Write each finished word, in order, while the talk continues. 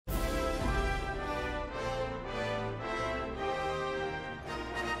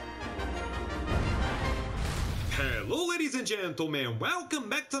Hello ladies and gentlemen, welcome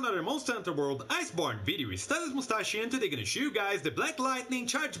back to another Monster Hunter World Iceborne video. It's Thales Moustache and today I'm gonna show you guys the Black Lightning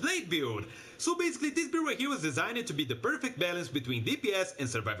Charge Blade build. So basically this build right here was designed to be the perfect balance between DPS and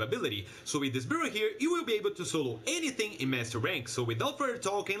survivability. So with this build right here, you will be able to solo anything in Master Rank. So without further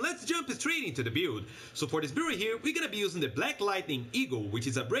talking, let's jump straight into the build. So for this build right here, we're gonna be using the Black Lightning Eagle, which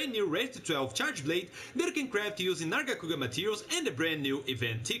is a brand new Ready to 12 Charge Blade that you can craft using Nargacuga materials and the brand new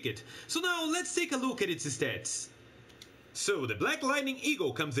event ticket. So now let's take a look at its stats. So the Black Lightning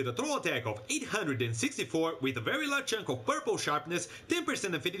Eagle comes with a throw attack of 864 with a very large chunk of purple sharpness,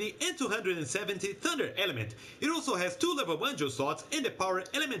 10% affinity and 270 thunder element. It also has 2 level 1 jewel slots and the power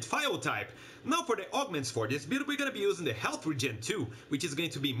element file type. Now for the augments for this build, we're gonna be using the health regen 2, which is going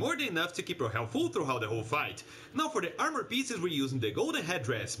to be more than enough to keep your health full throughout the whole fight. Now for the armor pieces, we're using the golden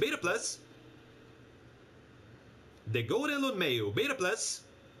headdress Beta Plus, the golden lune mail Beta Plus,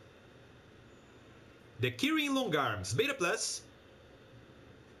 the Kirin long arms Beta Plus,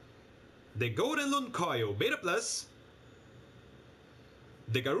 the golden lune coil Beta Plus,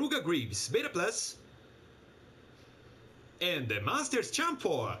 the Garuga greaves Beta Plus, and the Master's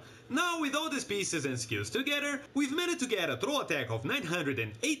Champhor. Now with all these pieces and skills together, we've managed to get a throw attack of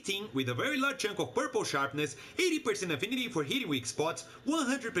 918 with a very large chunk of purple sharpness, 80% affinity for hitting weak spots,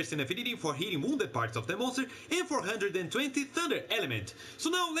 100% affinity for hitting wounded parts of the monster, and 420 thunder element. So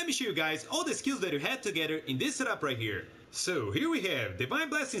now let me show you guys all the skills that you had together in this setup right here. So here we have Divine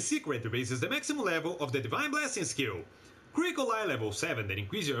Blasting Secret that raises the maximum level of the Divine Blasting skill, Critical Eye level 7 that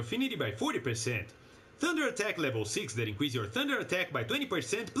increases your affinity by 40%, Thunder Attack level 6 that increases your thunder attack by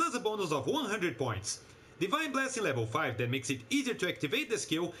 20% plus a bonus of 100 points. Divine Blasting level 5 that makes it easier to activate the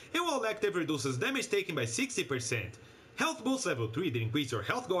skill and while active reduces damage taken by 60%. Health Boost level 3 that increases your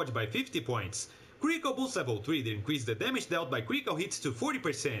health gauge by 50 points. Critical Boost level 3 that increases the damage dealt by critical hits to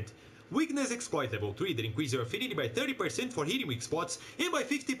 40%. Weakness Exploit level 3 that increases your affinity by 30% for hitting weak spots and by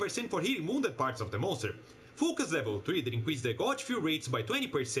 50% for hitting wounded parts of the monster. Focus level 3 that increases the gauge fill rates by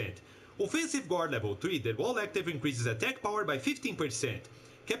 20%. Offensive Guard level 3 that while active increases attack power by 15%.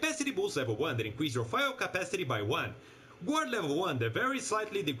 Capacity Boost level 1 that increases your file capacity by 1. Guard level 1 that very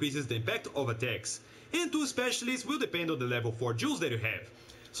slightly decreases the impact of attacks. And 2 specialists will depend on the level 4 jewels that you have.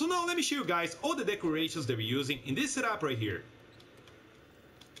 So now let me show you guys all the decorations that we're using in this setup right here.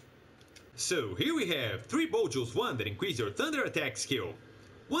 So here we have 3 bow jewels 1 that increase your thunder attack skill.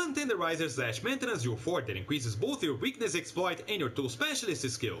 1 Tenderizer / Maintenance Jewel 4 that increases both your Weakness Exploit and your 2 Specialist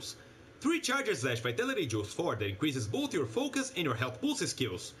skills. 3 Charger / Vitality Jewels 4 that increases both your Focus and your Health Boost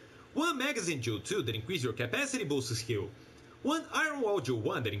skills. 1 Magazine Jewel 2 that increases your Capacity Boost skill. 1 Iron Wall Jewel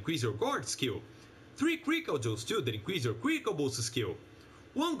 1 that increases your Guard skill. 3 Critical Jewels 2 that increase your Critical Boost skill.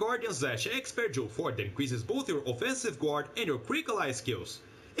 1 Guardian / Expert Jewel 4 that increases both your Offensive Guard and your Critical Eye skills.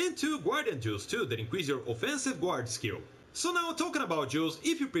 And 2 Guardian Jewels 2 that increase your Offensive Guard skill. So now talking about jewels,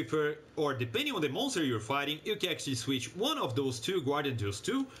 if you prefer or depending on the monster you're fighting, you can actually switch one of those 2 Guardian Jewels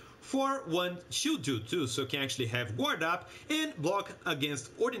 2 for 1 Shield Jewel 2, so you can actually have guard up and block against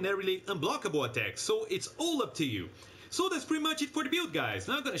ordinarily unblockable attacks, so it's all up to you. So that's pretty much it for the build guys.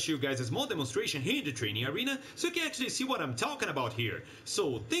 Now I'm gonna show you guys a small demonstration here in the training arena so you can actually see what I'm talking about here.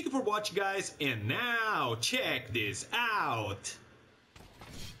 So thank you for watching guys, and now check this out!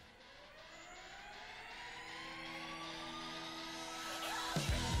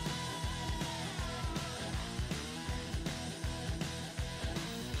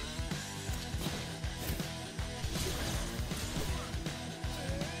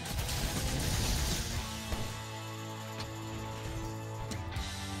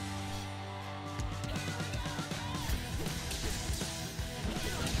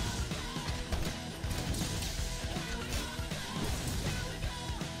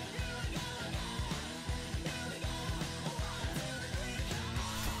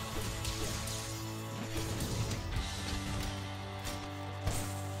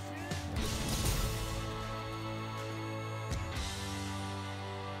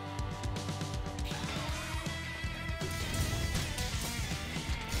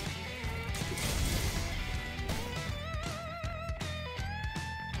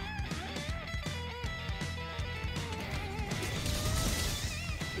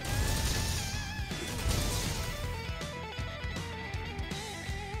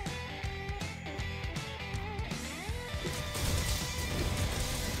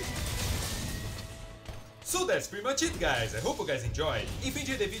 So that's pretty much it guys, I hope you guys enjoyed. If you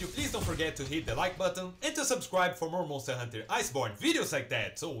enjoyed the video, please don't forget to hit the like button and to subscribe for more Monster Hunter Iceborne videos like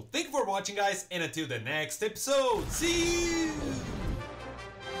that. So thank you for watching guys, and until the next episode, see you!